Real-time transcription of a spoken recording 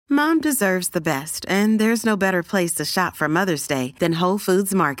Mom deserves the best, and there's no better place to shop for Mother's Day than Whole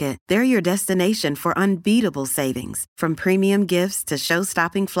Foods Market. They're your destination for unbeatable savings, from premium gifts to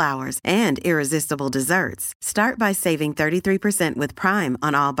show-stopping flowers and irresistible desserts. Start by saving 33% with Prime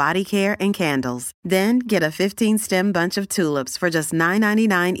on all body care and candles. Then get a 15-stem bunch of tulips for just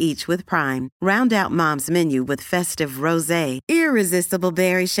 $9.99 each with Prime. Round out Mom's menu with festive rosé, irresistible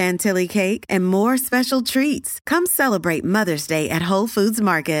berry chantilly cake, and more special treats. Come celebrate Mother's Day at Whole Foods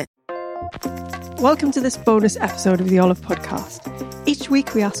Market. Welcome to this bonus episode of the Olive Podcast. Each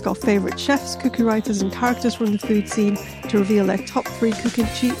week we ask our favourite chefs, cookie writers and characters from the food scene to reveal their top 3 cooking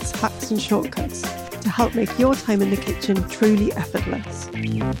cheats, hacks and shortcuts to help make your time in the kitchen truly effortless.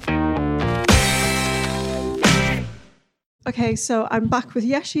 Okay, so I'm back with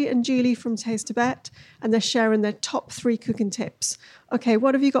YESHI and Julie from Taste Tibet, and they're sharing their top 3 cooking tips. Okay,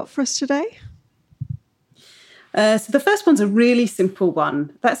 what have you got for us today? So the first one's a really simple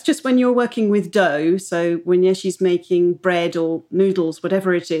one. That's just when you're working with dough. So when Yeshi's making bread or noodles,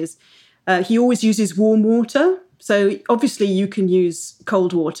 whatever it is, he always uses warm water. So obviously you can use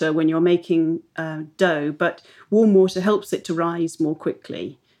cold water when you're making dough, but warm water helps it to rise more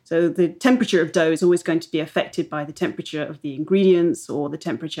quickly. So the temperature of dough is always going to be affected by the temperature of the ingredients or the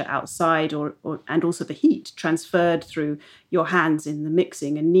temperature outside and also the heat transferred through your hands in the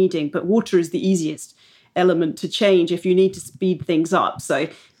mixing and kneading. But water is the easiest element to change if you need to speed things up. So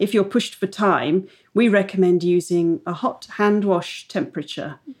if you're pushed for time, we recommend using a hot hand wash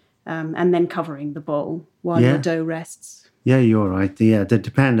temperature and then covering the bowl while your dough rests. Yeah, you're right. Yeah, that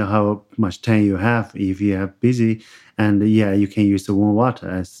depends on how much time you have. If you are busy, and you can use the warm water.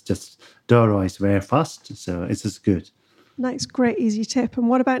 It's just dough rise very fast, so it's just good. Nice, great, easy tip. And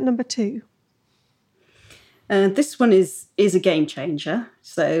what about number 2? This one is a game changer.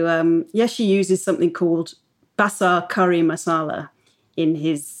 So Yeshi uses something called basar curry masala in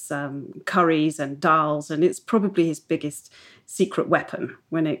his curries and dals, and it's probably his biggest secret weapon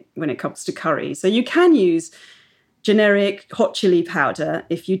when it comes to curry. So you can use generic hot chili powder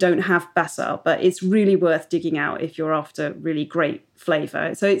if you don't have basar, but it's really worth digging out if you're after really great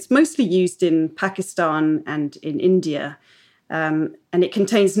flavour. So it's mostly used in Pakistan and in India. And it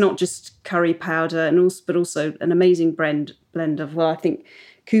contains not just curry powder but also an amazing blend of, I think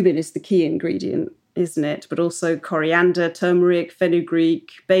cumin is the key ingredient, isn't it? But also coriander, turmeric,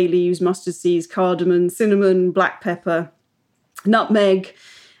 fenugreek, bay leaves, mustard seeds, cardamom, cinnamon, black pepper, nutmeg,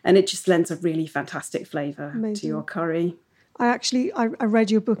 and it just lends a really fantastic flavour to your curry. I read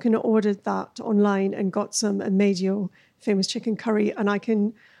your book and ordered that online and got some and made your famous chicken curry, and I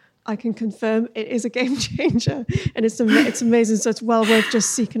can confirm it is a game changer, and it's amazing. So it's well worth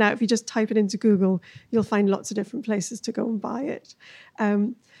just seeking out. If you just type it into Google, you'll find lots of different places to go and buy it.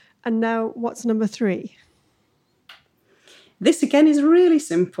 And now, what's number 3? This again is really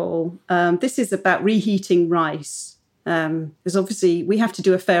simple. This is about reheating rice. Because obviously we have to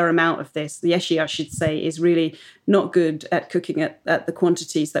do a fair amount of this. The Yeshi, I should say, is really not good at cooking at the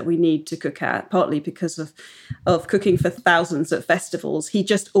quantities that we need to cook at, partly because of cooking for thousands at festivals. He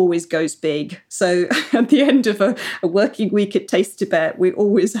just always goes big. So at the end of a working week at Taste Tibet, we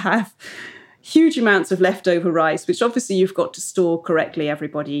always have huge amounts of leftover rice, which obviously you've got to store correctly.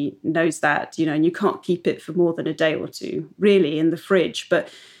 Everybody knows that, and you can't keep it for more than a day or two, really, in the fridge. But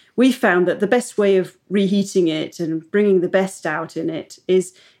we found that the best way of reheating it and bringing the best out in it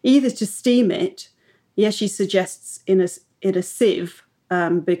is either to steam it. Yeshi suggests in a sieve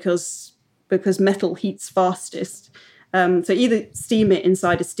because metal heats fastest. So either steam it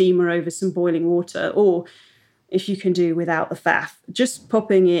inside a steamer over some boiling water, or if you can do without the faff, just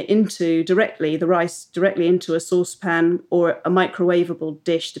popping it the rice directly into a saucepan or a microwavable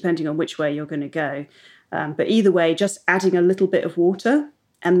dish, depending on which way you're going to go. But either way, just adding a little bit of water.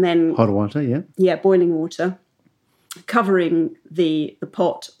 And then hot water, yeah. Yeah, boiling water, covering the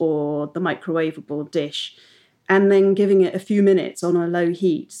pot or the microwavable dish, and then giving it a few minutes on a low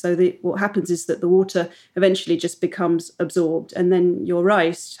heat. So what happens is that the water eventually just becomes absorbed, and then your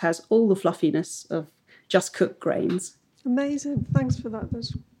rice has all the fluffiness of just cooked grains. Amazing. Thanks for that.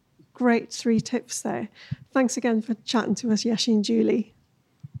 Those great 3 tips there. Thanks again for chatting to us, Yeshi and Julie.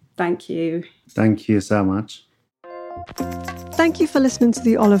 Thank you. Thank you so much. Thank you for listening to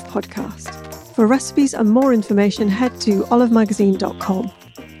the Olive Podcast. For recipes and more information, head to olivemagazine.com.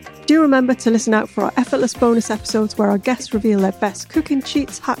 Do remember to listen out for our effortless bonus episodes where our guests reveal their best cooking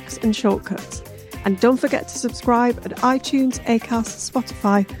cheats, hacks and shortcuts. And don't forget to subscribe at iTunes, Acast,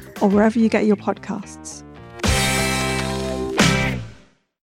 Spotify or wherever you get your podcasts.